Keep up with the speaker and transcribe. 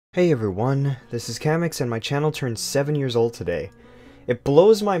Hey everyone, this is Kamex and my channel turned 7 years old today. It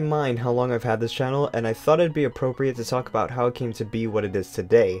blows my mind how long I've had this channel, and I thought it'd be appropriate to talk about how it came to be what it is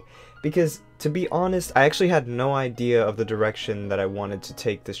today, because to be honest, I actually had no idea of the direction that I wanted to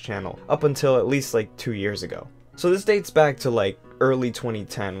take this channel, up until at least like 2 years ago. So this dates back to like early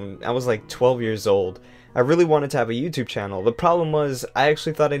 2010, when I was like 12 years old. I really wanted to have a YouTube channel. The problem was, I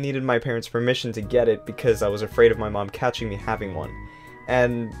actually thought I needed my parents' permission to get it because I was afraid of my mom catching me having one.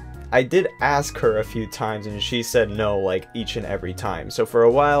 And I did ask her a few times and she said no like each and every time, so for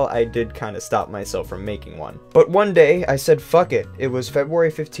a while I did kind of stop myself from making one. But one day I said fuck it. It was February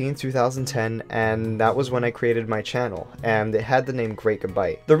 15th, 2010, and that was when I created my channel, and it had the name Great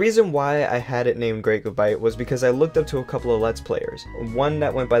Goodbye. The reason why I had it named Great Goodbye was because I looked up to a couple of Let's Players, one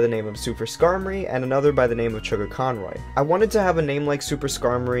that went by the name of Super Skarmory and another by the name of Sugar Conroy. I wanted to have a name like Super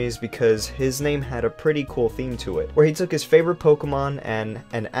Skarmory's because his name had a pretty cool theme to it, where he took his favorite Pokemon and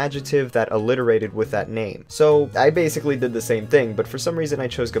an adjective that alliterated with that name. So I basically did the same thing, but for some reason I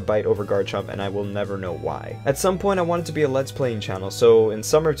chose Goodbye over Garchomp, and I will never know why. At some point I wanted to be a Let's Playing channel, so in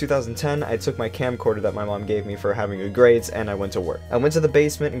summer of 2010 I took my camcorder that my mom gave me for having good grades and I went to work. I went to the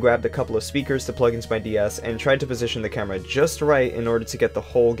basement and grabbed a couple of speakers to plug into my DS and tried to position the camera just right in order to get the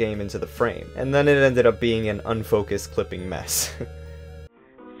whole game into the frame. And then it ended up being an unfocused clipping mess.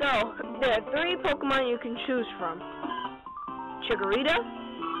 So, there are 3 Pokemon you can choose from: Chikorita,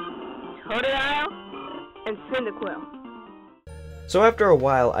 Totodile, and Cyndaquil. So after a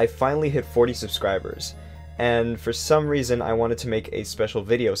while, I finally hit 40 subscribers, and for some reason I wanted to make a special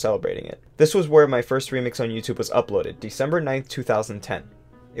video celebrating it. This was where my first remix on YouTube was uploaded, December 9th, 2010.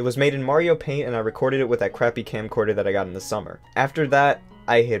 It was made in Mario Paint, and I recorded it with that crappy camcorder that I got in the summer. After that,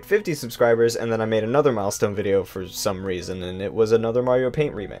 I hit 50 subscribers, and then I made another milestone video for some reason, and it was another Mario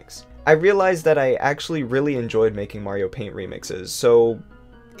Paint remix. I realized that I actually really enjoyed making Mario Paint remixes, so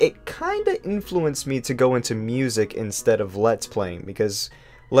it kinda influenced me to go into music instead of Let's Playing, because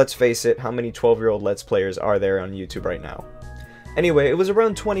let's face it, how many 12-year-old Let's Players are there on YouTube right now? Anyway, it was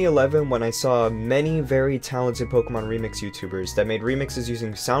around 2011 when I saw many very talented Pokemon remix YouTubers that made remixes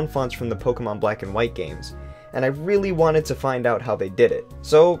using sound fonts from the Pokemon Black and White games, and I really wanted to find out how they did it.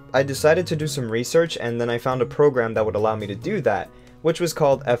 So I decided to do some research, and then I found a program that would allow me to do that, which was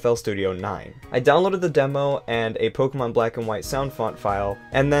called FL Studio 9. I downloaded the demo and a Pokemon Black and White sound font file,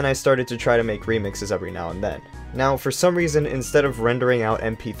 and then I started to try to make remixes every now and then. Now, for some reason, instead of rendering out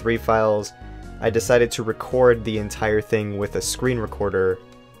MP3 files, I decided to record the entire thing with a screen recorder.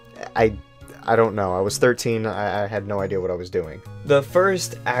 I don't know, I was 13, I had no idea what I was doing. The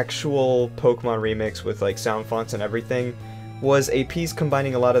first actual Pokemon remix with like sound fonts and everything was a piece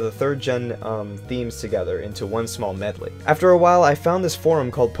combining a lot of the 3rd gen themes together into one small medley. After a while, I found this forum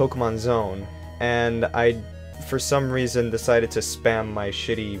called Pokemon Zone, and I, for some reason, decided to spam my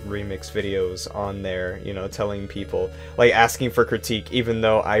shitty remix videos on there, you know, telling people, like, asking for critique, even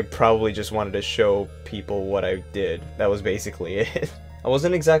though I probably just wanted to show people what I did. That was basically it. I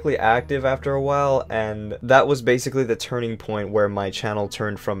wasn't exactly active after a while, and that was basically the turning point where my channel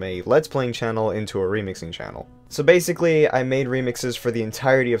turned from a Let's Playing channel into a remixing channel. So basically, I made remixes for the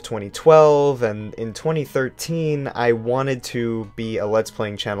entirety of 2012, and in 2013, I wanted to be a Let's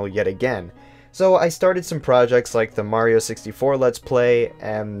Playing channel yet again. So I started some projects like the Mario 64 Let's Play,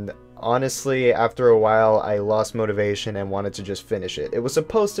 and honestly, after a while, I lost motivation and wanted to just finish it. It was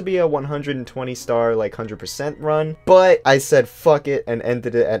supposed to be a 120 star, like 100% run, but I said fuck it and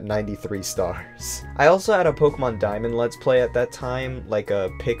ended it at 93 stars. I also had a Pokemon Diamond Let's Play at that time, like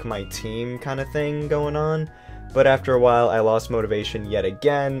a pick my team kind of thing going on. But after a while, I lost motivation yet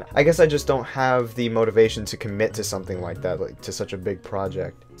again. I guess I just don't have the motivation to commit to something like that, like to such a big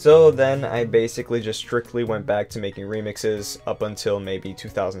project. So then I basically just strictly went back to making remixes up until maybe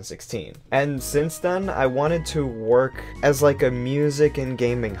 2016. And since then, I wanted to work as like a music and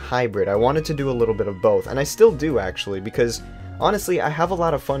gaming hybrid. I wanted to do a little bit of both, and I still do actually, because honestly, I have a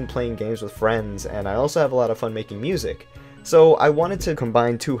lot of fun playing games with friends, and I also have a lot of fun making music. So I wanted to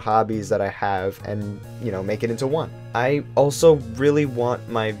combine 2 hobbies that I have and, you know, make it into one. I also really want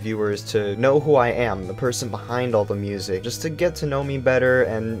my viewers to know who I am, the person behind all the music, just to get to know me better,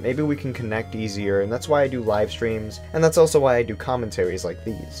 and maybe we can connect easier, and that's why I do live streams, and that's also why I do commentaries like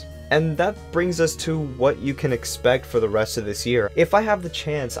these. And that brings us to what you can expect for the rest of this year. If I have the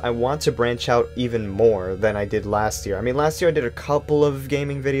chance, I want to branch out even more than I did last year. I mean, last year I did a couple of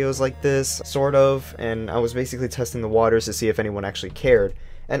gaming videos like this, sort of, and I was basically testing the waters to see if anyone actually cared.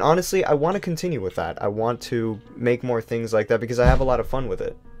 And honestly, I want to continue with that. I want to make more things like that because I have a lot of fun with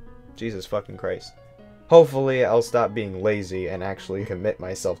it. Jesus fucking Christ. Hopefully, I'll stop being lazy and actually commit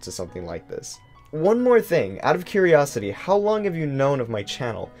myself to something like this. one more thing, out of curiosity, how long have you known of my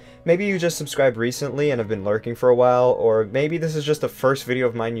channel? Maybe you just subscribed recently and have been lurking for a while, or maybe this is just the first video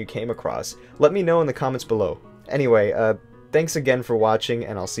of mine you came across. Let me know in the comments below. Anyway, thanks again for watching,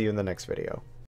 and I'll see you in the next video.